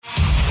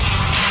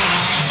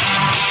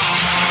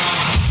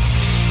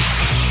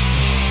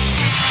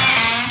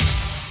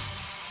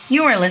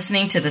You are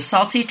listening to the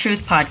Salty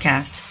Truth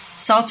Podcast.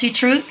 Salty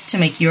truth to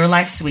make your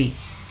life sweet.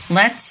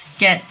 Let's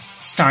get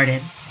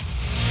started.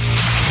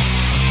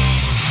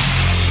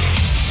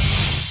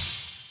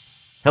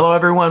 Hello,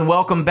 everyone.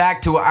 Welcome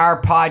back to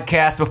our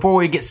podcast. Before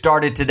we get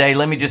started today,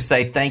 let me just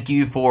say thank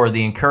you for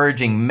the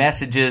encouraging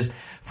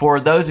messages. For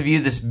those of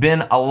you that's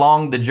been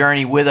along the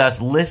journey with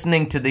us,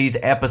 listening to these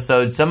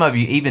episodes, some of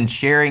you even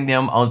sharing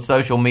them on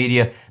social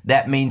media,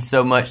 that means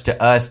so much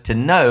to us to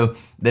know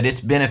that it's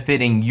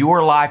benefiting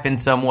your life in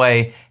some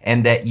way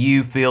and that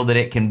you feel that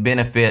it can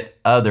benefit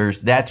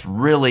others. That's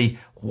really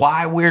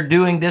why we're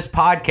doing this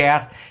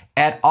podcast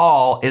at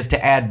all, is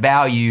to add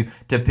value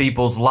to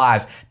people's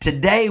lives.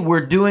 Today,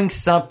 we're doing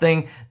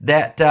something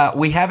that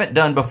we haven't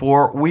done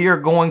before. We are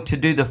going to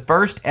do the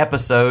first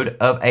episode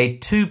of a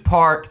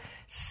two-part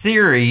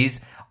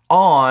series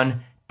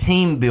on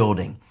team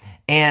building.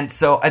 And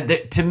so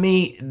to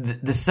me,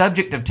 the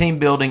subject of team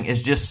building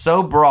is just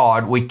so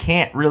broad, we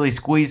can't really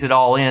squeeze it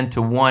all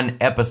into one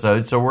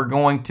episode. So we're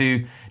going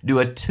to do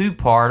a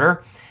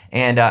two-parter.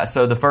 And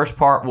so the first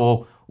part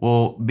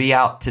will be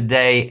out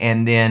today,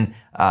 and then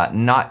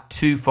not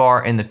too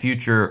far in the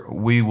future,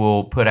 we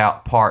will put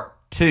out part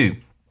 2.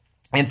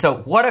 And so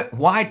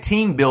why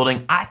team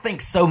building? I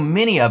think so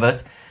many of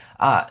us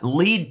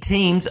lead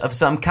teams of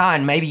some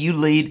kind. Maybe you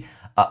lead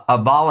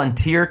a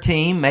volunteer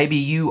team. Maybe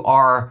you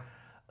are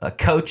a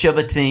coach of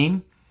a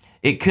team.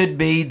 It could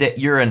be that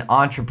you're an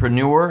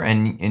entrepreneur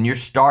and you're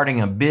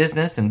starting a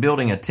business and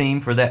building a team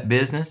for that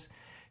business.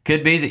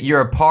 Could be that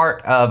you're a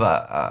part of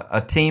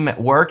a team at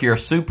work. You're a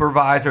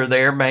supervisor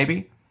there,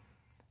 maybe.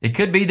 It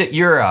could be that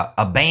you're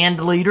a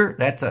band leader.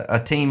 That's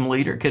a team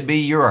leader. It could be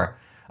you're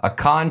a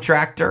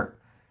contractor.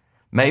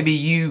 Maybe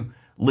you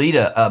lead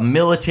a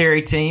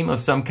military team of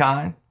some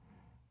kind.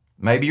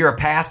 Maybe you're a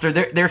pastor.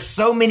 There's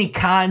so many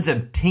kinds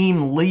of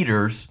team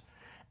leaders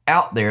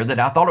out there that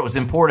I thought it was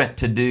important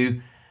to do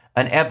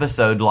an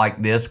episode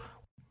like this.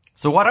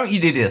 So why don't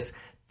you do this?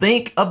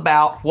 Think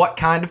about what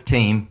kind of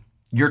team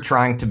you're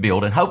trying to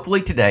build. And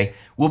hopefully today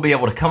we'll be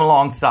able to come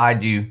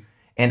alongside you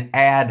and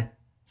add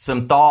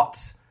some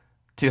thoughts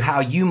to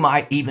how you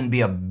might even be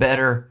a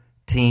better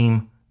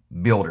team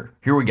builder.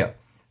 Here we go.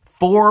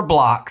 4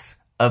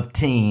 blocks of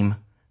team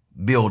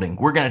building.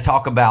 We're going to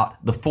talk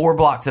about the 4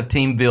 blocks of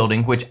team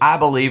building, which I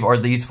believe are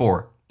these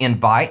 4: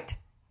 invite,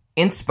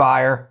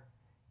 inspire,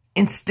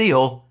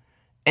 instill,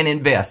 and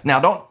invest. Now,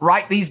 don't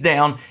write these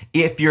down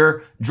if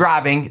you're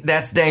driving.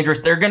 That's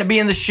dangerous. They're going to be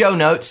in the show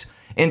notes,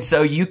 and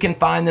so you can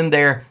find them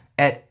there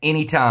at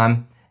any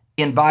time.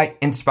 Invite,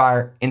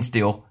 inspire,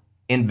 instill,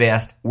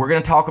 invest. We're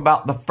going to talk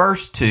about the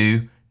first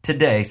 2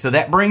 today. So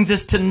that brings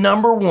us to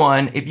number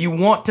 1. If you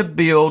want to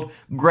build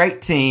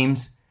great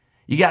teams,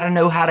 you got to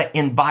know how to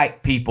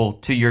invite people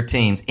to your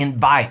teams.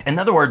 Invite. In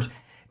other words,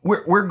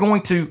 we're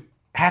going to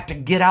have to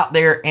get out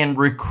there and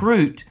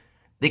recruit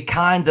the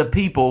kinds of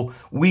people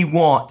we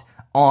want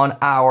on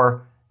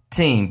our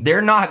team.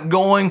 They're not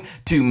going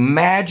to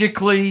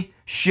magically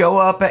show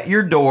up at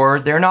your door.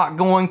 They're not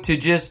going to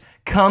just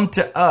come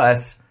to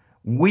us.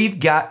 We've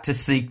got to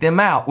seek them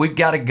out. We've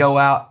got to go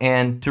out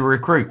and to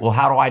recruit. Well,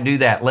 how do I do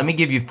that? Let me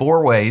give you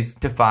 4 ways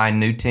to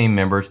find new team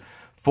members,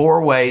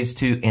 4 ways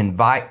to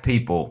invite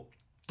people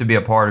to be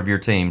a part of your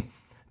team.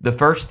 The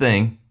first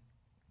thing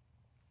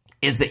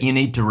is that you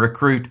need to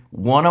recruit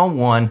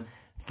one-on-one,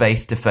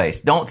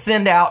 face-to-face. Don't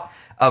send out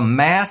a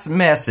mass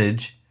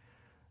message.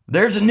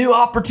 There's a new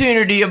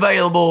opportunity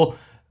available.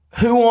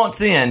 Who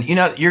wants in? You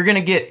know, you're going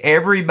to get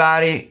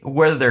everybody,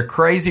 whether they're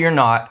crazy or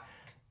not,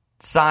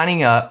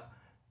 signing up.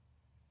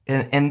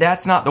 And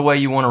that's not the way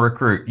you want to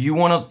recruit. You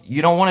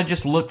don't want to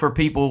just look for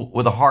people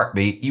with a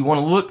heartbeat. You want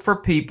to look for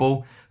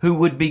people who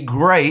would be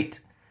great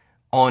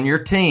on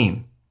your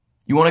team.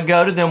 You want to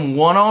go to them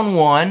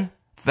one-on-one,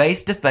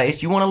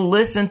 face-to-face. You want to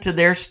listen to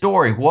their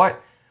story. What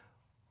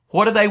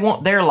do they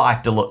want their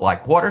life to look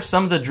like? What are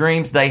some of the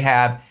dreams they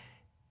have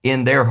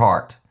in their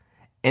heart?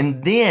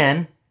 And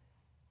then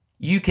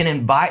you can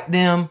invite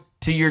them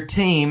to your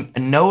team,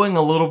 knowing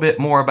a little bit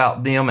more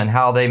about them and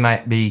how they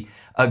might be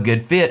a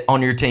good fit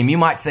on your team. You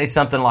might say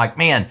something like,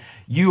 man,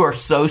 you are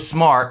so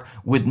smart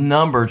with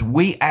numbers.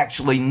 We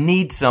actually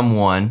need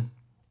someone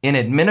in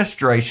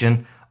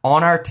administration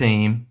on our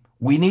team.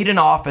 We need an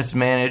office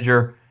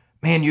manager.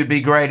 Man, you'd be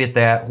great at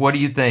that. What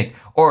do you think?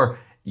 Or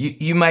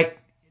you might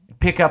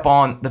pick up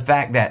on the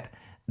fact that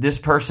this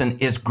person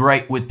is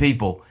great with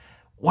people.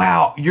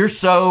 Wow, you're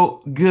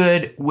so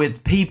good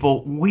with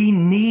people. We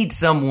need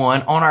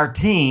someone on our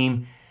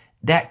team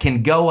that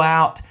can go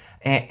out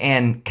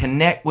and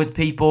connect with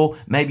people.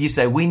 Maybe you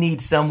say, we need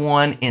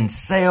someone in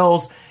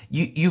sales.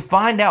 You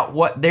find out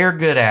what they're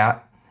good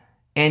at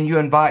and you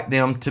invite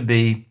them to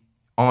be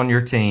on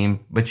your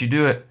team, but you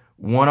do it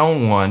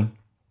one-on-one,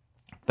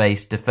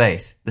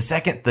 face-to-face. The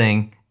second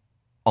thing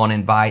on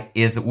invite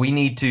is we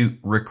need to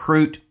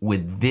recruit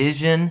with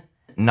vision,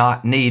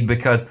 not need,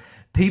 because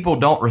people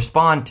don't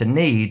respond to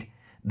need,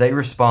 they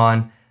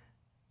respond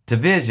to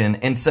vision.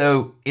 And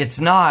so it's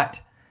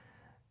not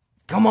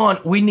Come on,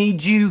 we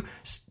need you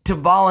to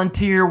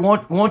volunteer.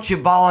 Won't you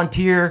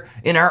volunteer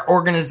in our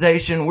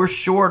organization? We're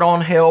short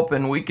on help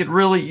and we could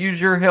really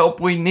use your help.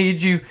 We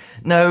need you.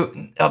 No,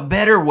 a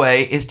better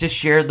way is to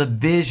share the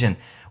vision.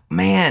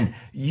 Man,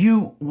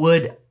 you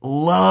would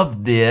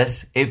love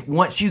this if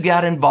once you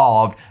got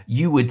involved,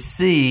 you would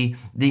see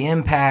the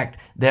impact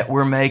that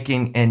we're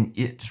making, and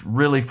it's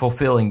really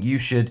fulfilling. You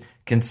should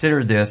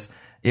consider this.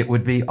 It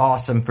would be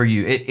awesome for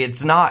you.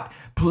 It's not,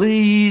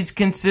 please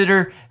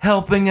consider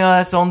helping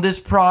us on this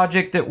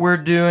project that we're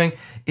doing.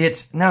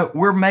 It's, no,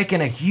 we're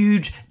making a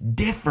huge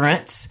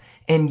difference,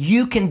 and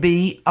you can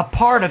be a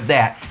part of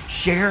that.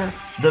 Share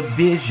the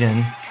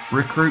vision.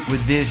 Recruit with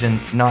vision,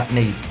 not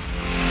need.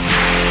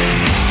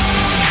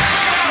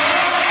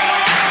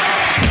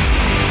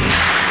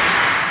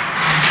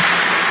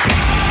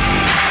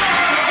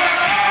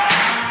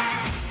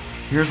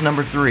 Here's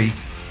number 3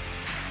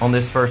 on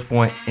this first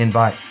point,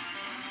 invite.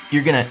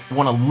 You're going to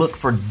want to look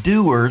for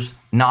doers,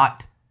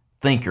 not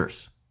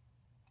thinkers.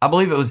 I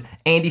believe it was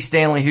Andy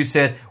Stanley who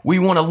said, we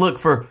want to look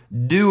for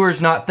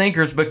doers, not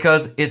thinkers,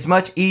 because it's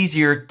much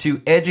easier to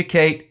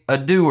educate a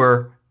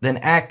doer than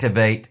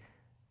activate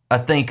a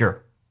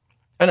thinker.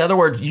 In other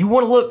words, you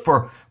want to look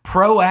for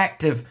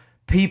proactive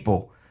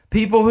people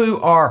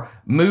who are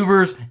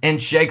movers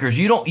and shakers.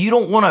 You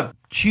don't want to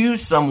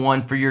choose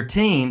someone for your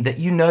team that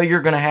you know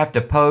you're going to have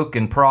to poke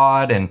and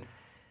prod, and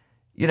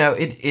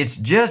it's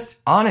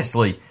just,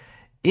 honestly,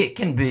 it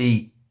can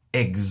be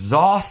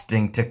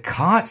exhausting to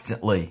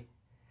constantly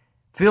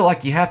feel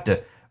like you have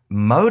to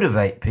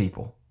motivate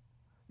people.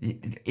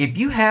 If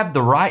you have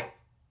the right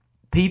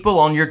people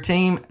on your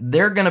team,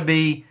 they're going to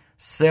be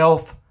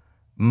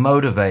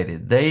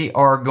self-motivated. They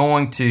are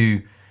going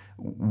to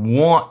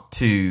want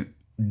to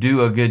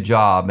do a good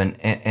job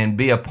and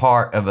be a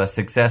part of a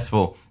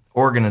successful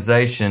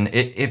organization.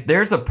 If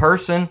there's a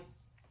person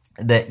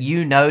that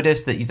you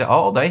notice that you say,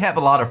 oh, they have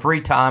a lot of free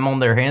time on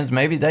their hands,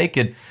 maybe they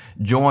could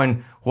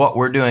join what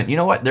we're doing. You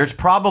know what? There's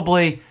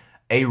probably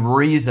a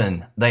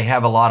reason they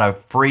have a lot of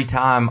free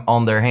time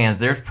on their hands.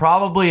 There's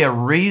probably a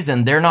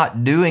reason they're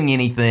not doing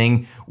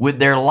anything with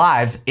their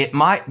lives. It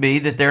might be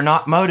that they're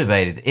not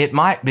motivated. It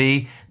might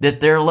be that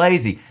they're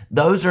lazy.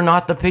 Those are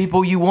not the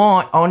people you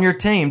want on your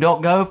team.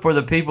 Don't go for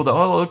the people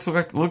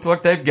that, looks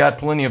like they've got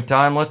plenty of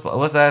time.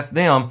 Let's ask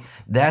them.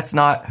 That's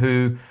not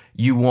who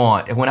you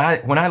want. When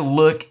I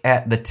look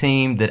at the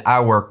team that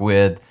I work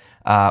with,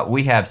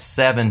 we have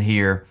 7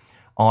 here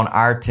on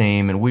our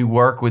team, and we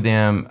work with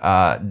them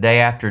day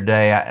after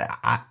day.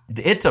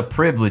 It's a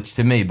privilege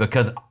to me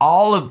because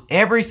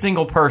every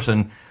single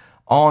person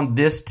on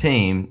this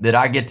team that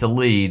I get to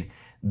lead,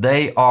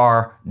 they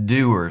are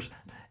doers,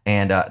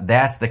 and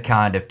that's the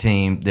kind of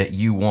team that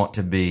you want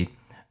to be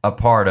a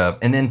part of.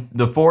 And then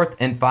the fourth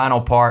and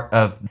final part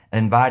of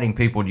inviting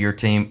people to your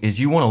team is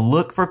you want to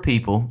look for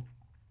people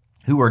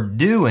who are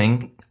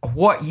doing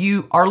what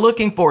you are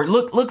looking for.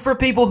 Look for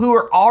people who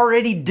are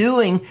already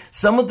doing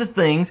some of the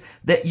things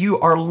that you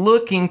are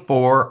looking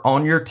for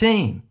on your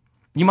team.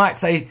 You might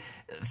say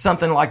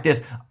something like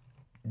this,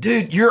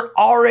 dude, you're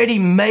already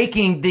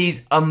making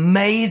these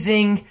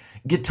amazing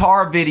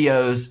guitar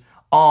videos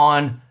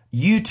on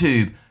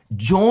YouTube.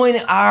 Join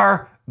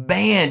our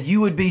band.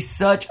 You would be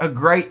such a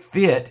great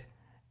fit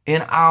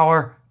in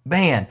our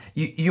band.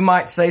 You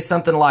might say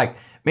something like,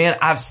 man,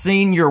 I've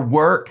seen your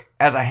work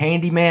as a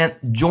handyman.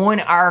 Join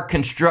our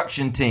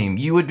construction team.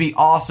 You would be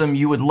awesome.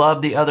 You would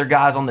love the other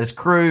guys on this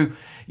crew.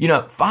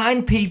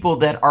 Find people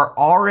that are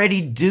already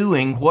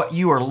doing what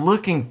you are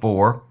looking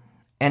for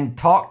and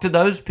talk to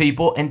those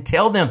people and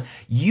tell them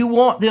you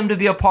want them to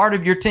be a part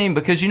of your team,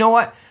 because you know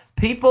what?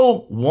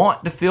 People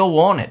want to feel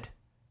wanted.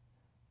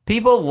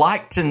 People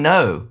like to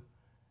know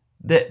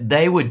that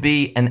they would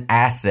be an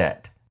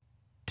asset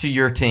to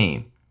your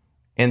team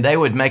and they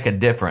would make a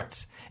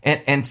difference.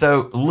 And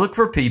so look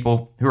for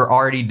people who are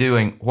already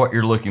doing what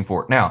you're looking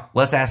for. Now,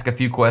 let's ask a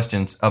few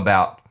questions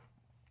about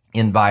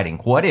inviting.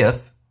 What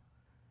if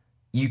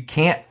you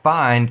can't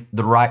find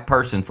the right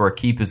person for a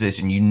key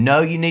position? You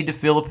know you need to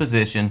fill a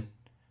position.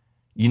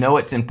 You know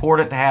it's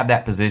important to have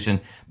that position,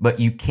 but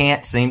you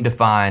can't seem to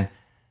find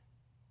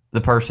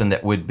the person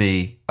that would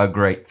be a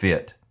great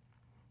fit.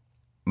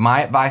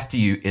 My advice to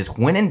you is,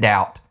 when in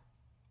doubt,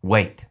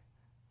 wait.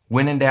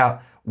 When in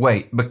doubt,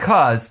 wait,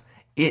 because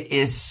it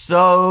is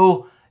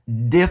so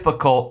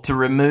difficult to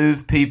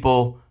remove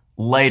people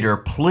later.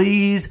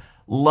 Please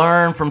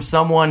learn from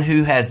someone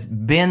who has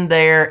been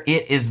there.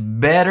 It is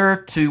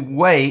better to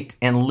wait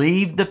and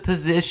leave the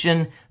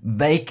position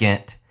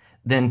vacant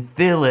than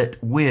fill it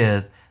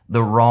with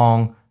the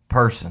wrong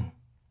person.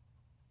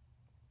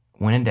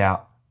 When in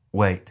doubt,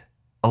 wait.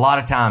 A lot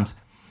of times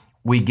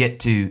we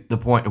get to the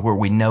point where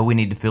we know we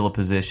need to fill a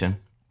position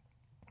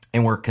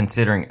and we're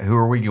considering who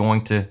are we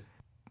going to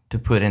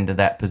put into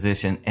that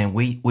position, and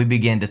we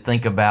begin to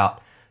think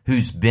about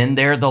who's been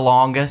there the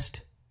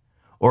longest,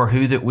 or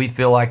who that we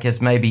feel like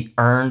has maybe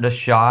earned a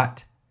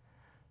shot,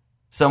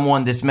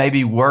 someone that's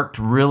maybe worked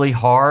really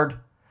hard.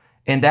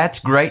 And that's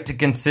great to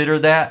consider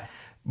that.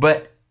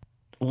 But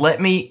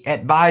let me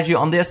advise you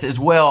on this as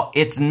well.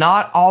 It's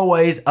not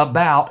always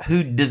about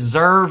who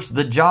deserves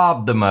the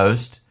job the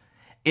most.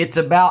 It's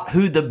about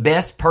who the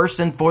best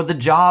person for the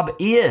job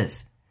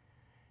is.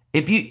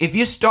 If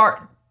you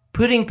start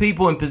putting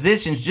people in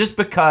positions just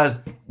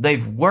because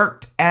they've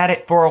worked at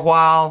it for a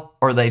while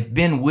or they've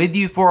been with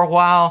you for a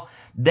while,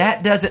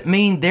 that doesn't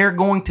mean they're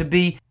going to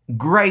be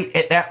great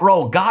at that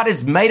role. God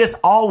has made us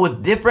all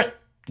with different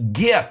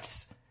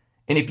gifts.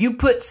 And if you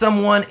put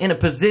someone in a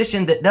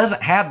position that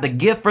doesn't have the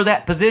gift for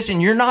that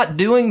position, you're not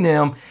doing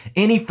them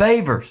any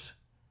favors.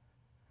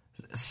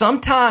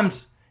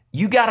 Sometimes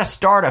you got to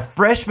start a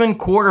freshman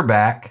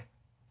quarterback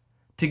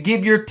to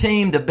give your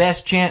team the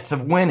best chance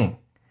of winning.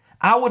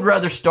 I would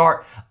rather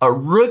start a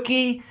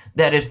rookie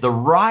that is the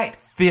right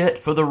fit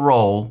for the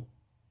role,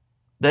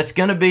 that's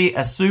going to be a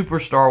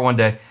superstar one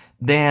day,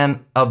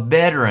 than a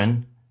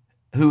veteran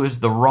who is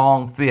the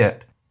wrong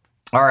fit.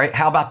 All right,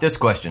 how about this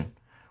question?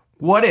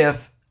 What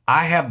if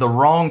I have the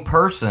wrong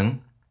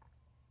person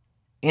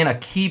in a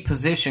key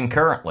position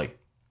currently?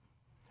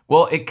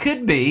 Well, it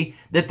could be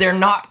that they're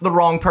not the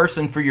wrong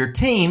person for your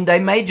team. They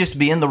may just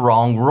be in the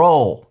wrong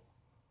role.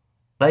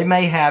 They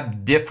may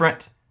have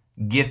different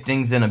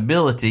giftings and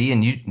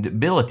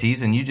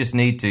abilities, and you just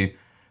need to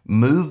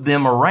move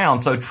them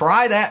around. So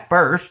try that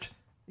first.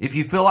 If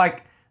you feel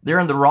like they're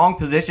in the wrong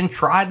position,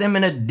 try them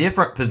in a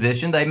different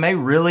position. They may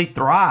really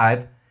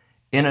thrive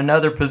in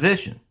another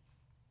position.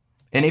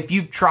 And if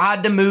you've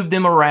tried to move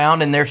them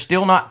around and they're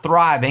still not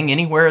thriving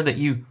anywhere that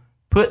you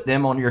put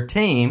them on your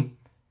team,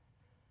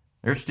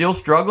 they're still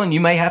struggling,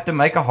 you may have to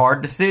make a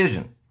hard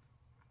decision.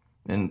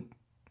 And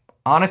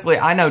honestly,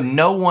 I know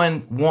no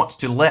one wants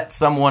to let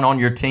someone on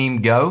your team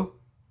go,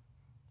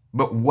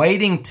 but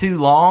waiting too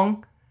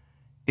long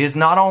is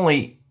not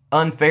only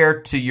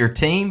unfair to your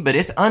team, but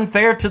it's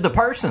unfair to the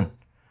person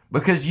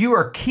because you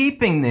are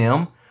keeping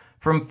them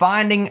from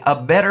finding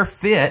a better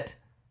fit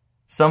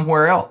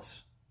somewhere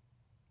else.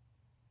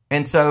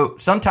 And so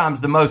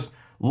sometimes the most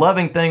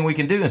loving thing we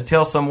can do is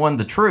tell someone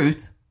the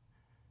truth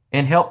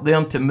and help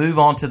them to move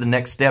on to the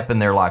next step in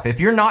their life. If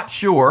you're not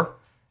sure,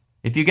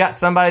 if you got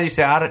somebody you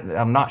say,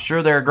 I'm not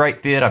sure they're a great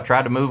fit, I've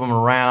tried to move them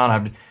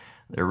around,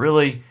 they're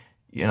really,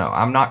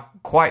 I'm not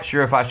quite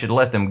sure if I should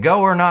let them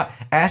go or not,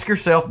 ask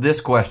yourself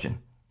this question.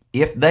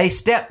 If they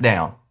step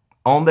down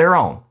on their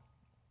own,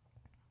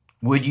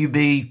 would you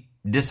be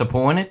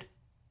disappointed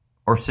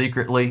or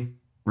secretly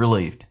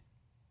relieved?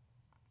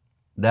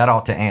 That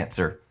ought to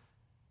answer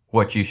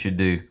what you should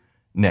do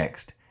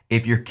next.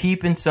 If you're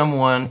keeping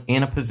someone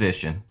in a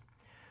position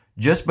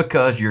just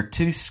because you're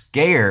too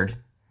scared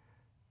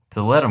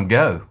to let them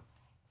go,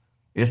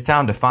 it's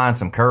time to find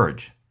some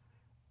courage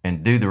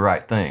and do the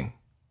right thing.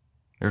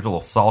 There's a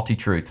little salty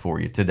truth for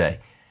you today.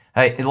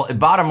 Hey,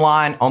 bottom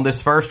line on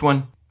this first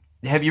one,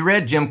 have you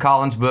read Jim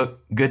Collins'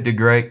 book, Good to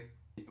Great?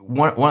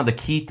 One of the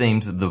key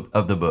themes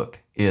of the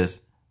book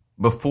is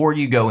before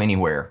you go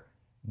anywhere,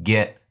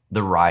 get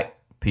the right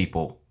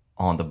people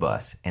on the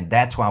bus. And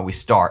that's why we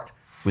start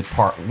with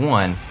part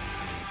one,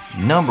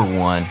 number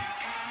one,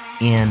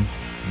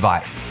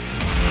 invite.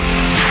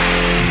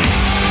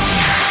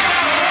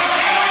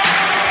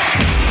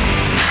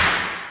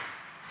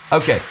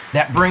 Okay,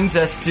 that brings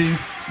us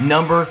to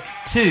number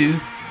two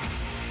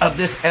of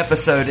this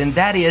episode, and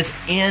that is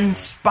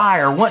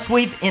inspire. Once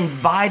we've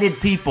invited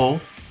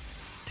people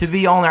to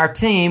be on our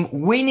team,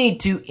 we need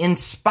to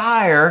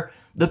inspire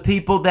the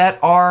people that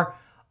are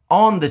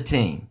on the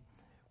team.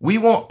 We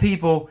want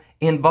people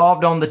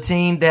involved on the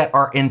team that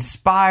are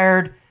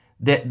inspired,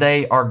 that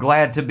they are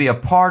glad to be a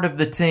part of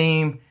the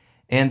team,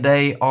 and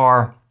they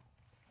are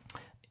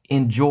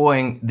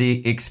enjoying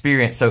the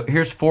experience. So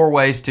here's 4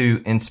 ways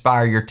to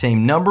inspire your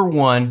team. Number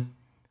 1,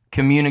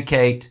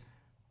 communicate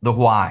the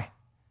why.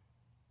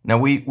 Now,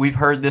 we've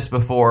heard this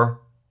before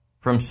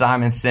from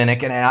Simon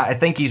Sinek, and I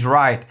think he's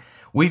right.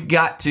 We've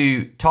got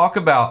to talk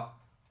about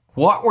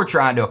what we're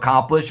trying to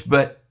accomplish,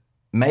 but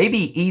maybe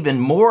even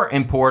more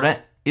important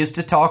is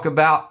to talk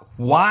about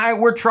why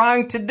we're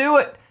trying to do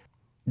it.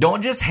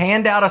 Don't just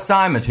hand out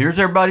assignments. Here's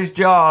everybody's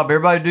job.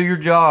 Everybody do your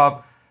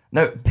job.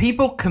 No,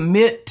 people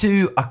commit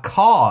to a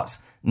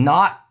cause,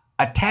 not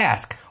a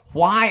task.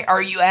 Why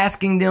are you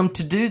asking them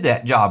to do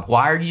that job?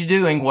 Why are you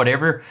doing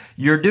whatever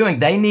you're doing?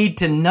 They need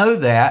to know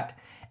that.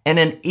 And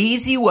an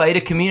easy way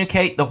to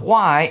communicate the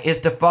why is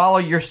to follow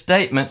your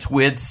statements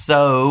with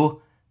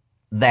so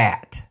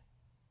that.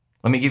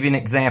 Let me give you an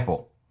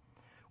example.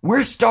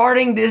 We're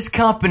starting this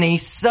company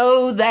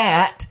so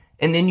that,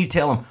 and then you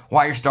tell them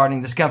why you're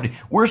starting this company.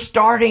 We're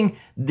starting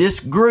this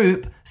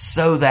group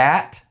so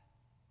that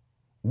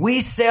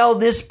we sell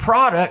this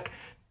product,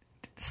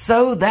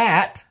 so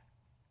that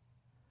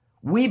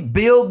we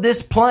build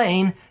this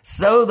plane,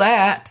 so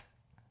that,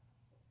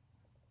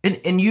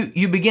 and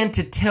you begin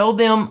to tell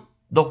them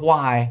the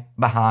why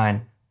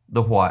behind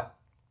the what.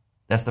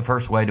 That's the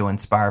first way to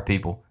inspire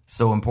people.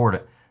 So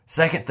important.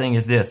 Second thing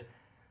is this: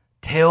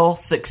 tell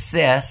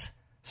success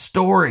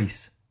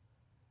stories.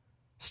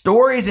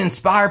 Stories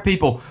inspire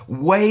people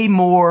way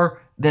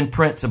more than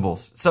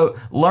principles. So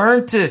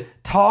learn to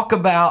talk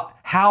about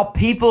how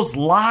people's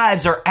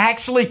lives are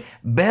actually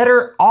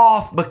better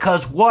off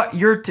because of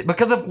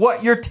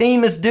what your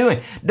team is doing.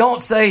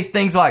 Don't say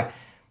things like,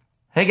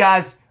 hey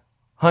guys,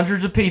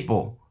 hundreds of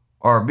people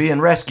are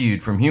being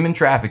rescued from human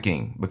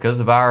trafficking because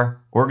of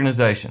our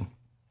organization.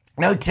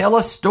 No, tell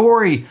a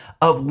story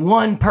of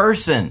one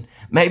person.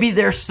 Maybe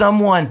there's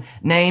someone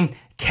named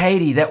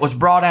Katie that was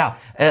brought out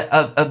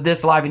of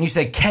this life, and you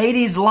say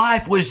Katie's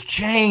life was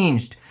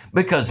changed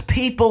because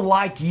people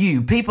like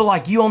you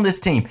on this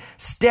team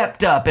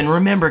stepped up. And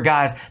remember,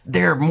 guys,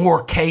 there are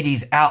more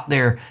Katies out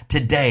there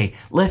today.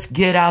 Let's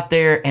get out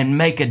there and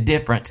make a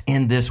difference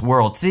in this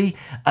world. See,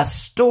 a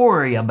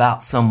story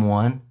about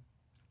someone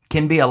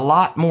can be a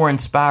lot more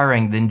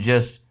inspiring than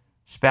just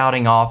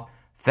spouting off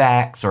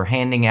facts or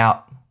handing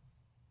out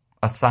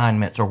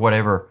assignments or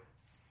whatever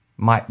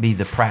might be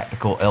the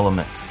practical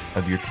elements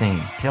of your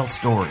team. Tell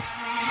stories.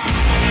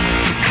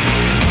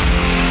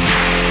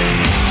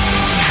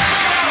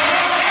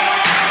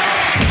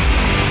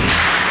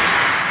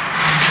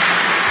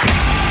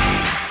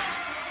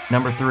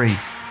 Number 3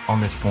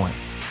 on this point,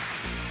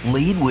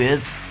 lead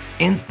with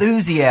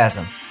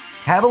enthusiasm.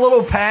 Have a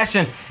little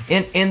passion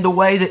in the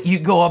way that you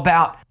go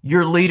about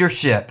your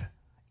leadership.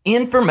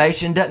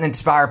 Information doesn't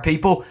inspire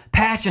people.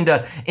 Passion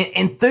does.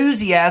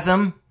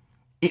 Enthusiasm,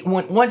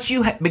 once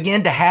you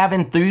begin to have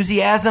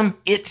enthusiasm,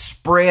 it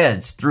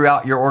spreads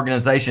throughout your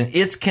organization.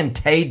 It's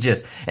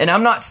contagious. And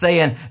I'm not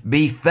saying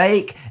be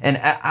fake, and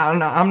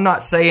I'm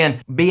not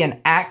saying be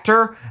an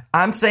actor.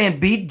 I'm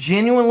saying be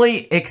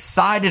genuinely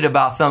excited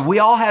about something. We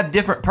all have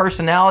different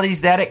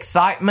personalities. That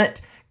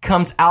excitement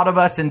comes out of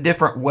us in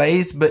different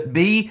ways, but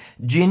be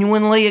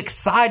genuinely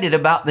excited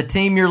about the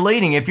team you're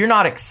leading. If you're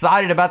not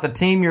excited about the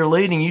team you're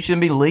leading, you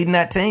shouldn't be leading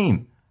that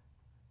team.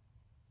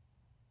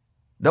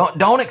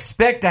 Don't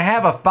expect to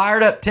have a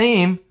fired up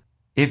team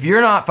if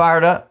you're not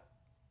fired up.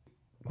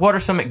 What are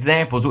some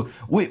examples?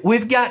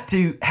 We've got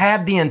to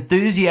have the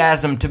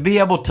enthusiasm to be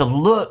able to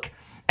look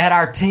at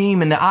our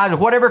team in the eyes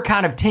of whatever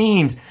kind of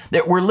teams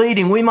that we're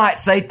leading. We might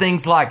say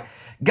things like,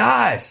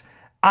 guys,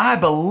 I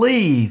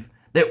believe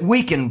that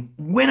we can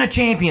win a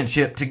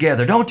championship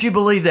together. Don't you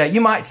believe that? You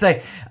might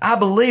say, I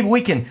believe we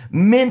can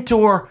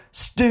mentor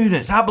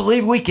students. I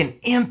believe we can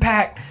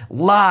impact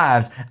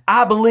lives.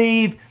 I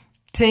believe,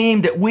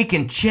 team, that we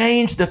can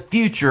change the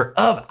future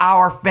of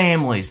our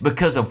families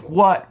because of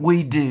what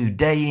we do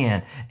day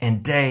in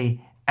and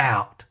day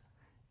out.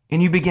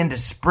 And you begin to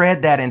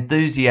spread that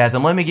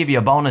enthusiasm. Let me give you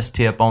a bonus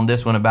tip on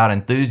this one about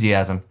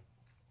enthusiasm.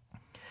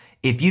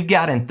 If you've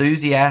got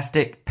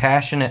enthusiastic,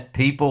 passionate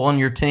people on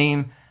your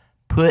team,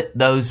 put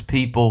those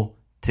people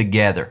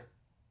together.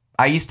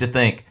 I used to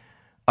think,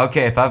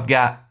 okay, if I've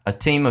got a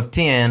team of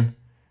 10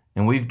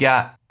 and we've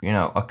got,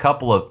 a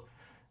couple of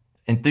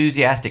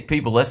enthusiastic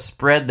people, let's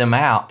spread them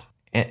out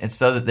and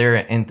so that their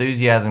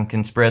enthusiasm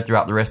can spread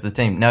throughout the rest of the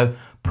team. No,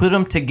 put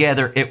them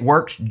together. It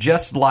works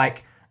just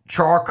like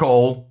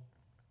charcoal.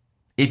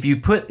 If you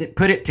put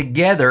it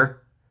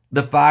together,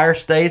 the fire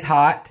stays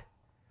hot,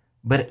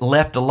 but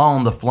left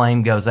alone, the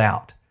flame goes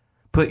out.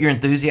 Put your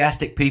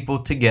enthusiastic people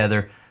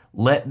together.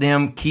 Let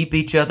them keep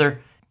each other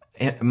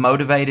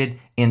motivated,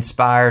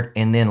 inspired,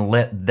 and then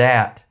let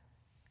that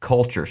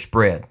culture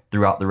spread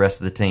throughout the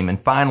rest of the team. And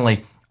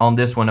finally, on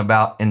this one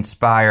about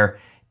inspire,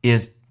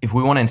 is if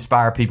we want to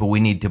inspire people, we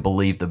need to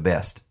believe the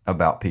best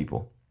about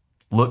people.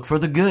 Look for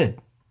the good.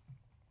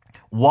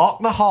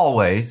 Walk the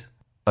hallways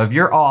of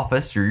your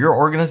office or your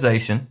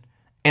organization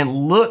and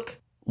look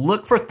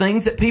for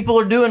things that people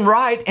are doing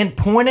right and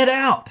point it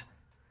out.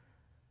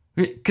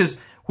 Because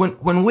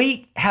when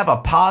we have a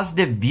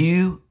positive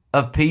view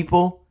of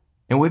people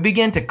and we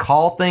begin to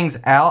call things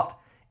out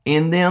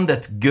in them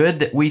that's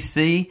good that we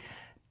see,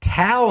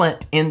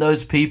 talent in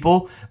those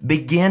people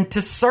begin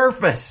to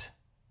surface.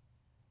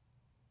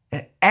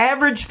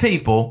 Average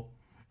people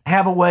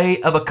have a way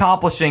of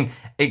accomplishing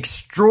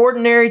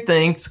extraordinary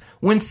things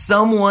when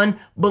someone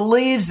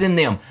believes in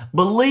them.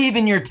 Believe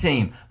in your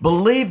team.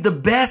 Believe the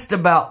best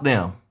about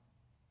them.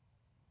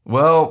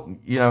 Well,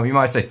 you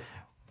might say,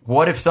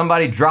 what if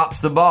somebody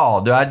drops the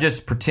ball? Do I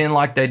just pretend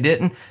like they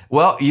didn't?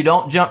 Well, you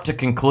don't jump to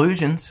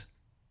conclusions.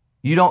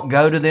 You don't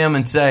go to them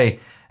and say,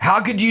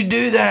 how could you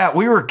do that?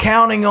 We were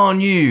counting on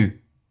you.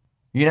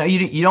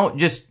 You don't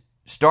just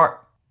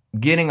start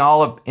getting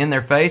all up in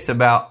their face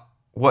about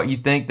what you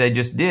think they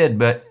just did,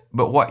 but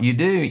what you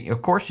do,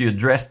 of course, you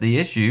address the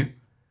issue,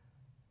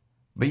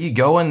 but you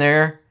go in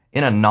there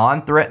in a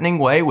non-threatening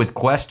way with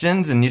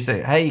questions and you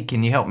say, hey,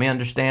 can you help me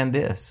understand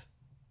this?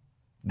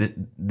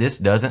 This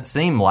doesn't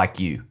seem like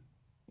you.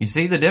 You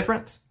see the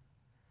difference?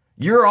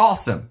 You're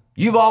awesome.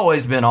 You've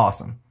always been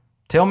awesome.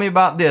 Tell me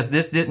about this.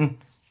 This didn't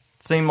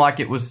seem like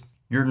it was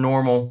your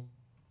normal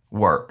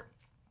work.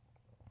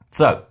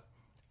 So,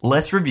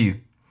 let's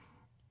review.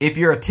 If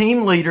you're a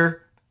team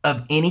leader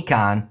of any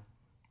kind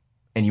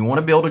and you want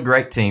to build a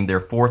great team, there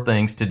are 4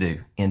 things to do.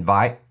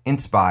 Invite,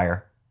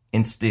 inspire,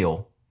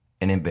 instill,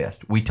 and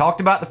invest. We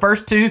talked about the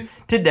first 2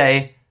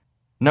 today.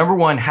 Number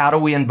 1, how do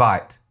we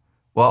invite?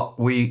 Well,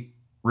 we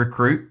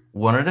recruit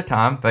one at a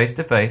time, face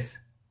to face.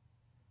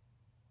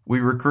 We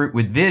recruit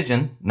with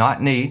vision,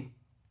 not need.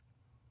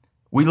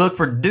 We look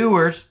for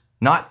doers,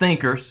 not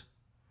thinkers.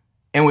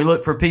 And we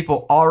look for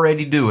people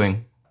already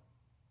doing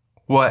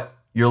what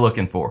you're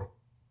looking for.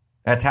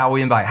 That's how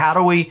we invite. How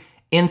do we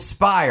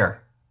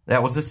inspire?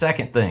 That was the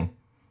second thing.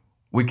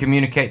 We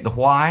communicate the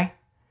why.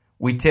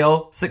 We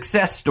tell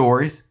success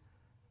stories.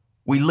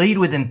 We lead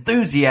with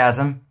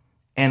enthusiasm,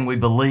 and we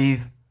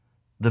believe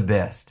the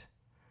best.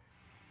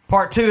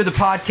 Part 2 of the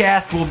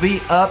podcast will be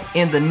up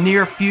in the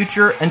near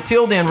future.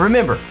 Until then,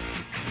 remember,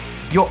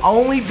 you'll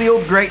only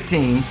build great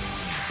teams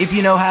if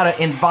you know how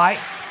to invite,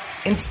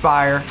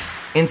 inspire,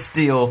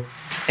 instill,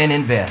 and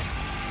invest.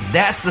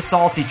 That's the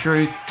salty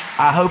truth.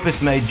 I hope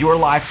it's made your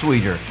life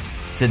sweeter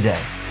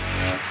today.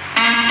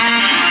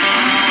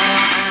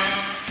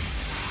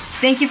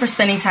 Thank you for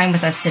spending time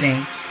with us today.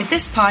 If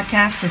this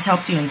podcast has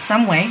helped you in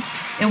some way,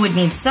 it would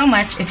mean so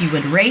much if you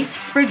would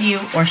rate, review,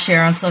 or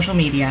share on social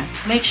media.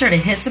 Make sure to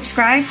hit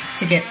subscribe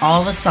to get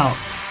all the salt.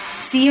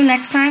 See you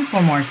next time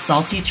for more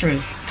salty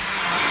truth.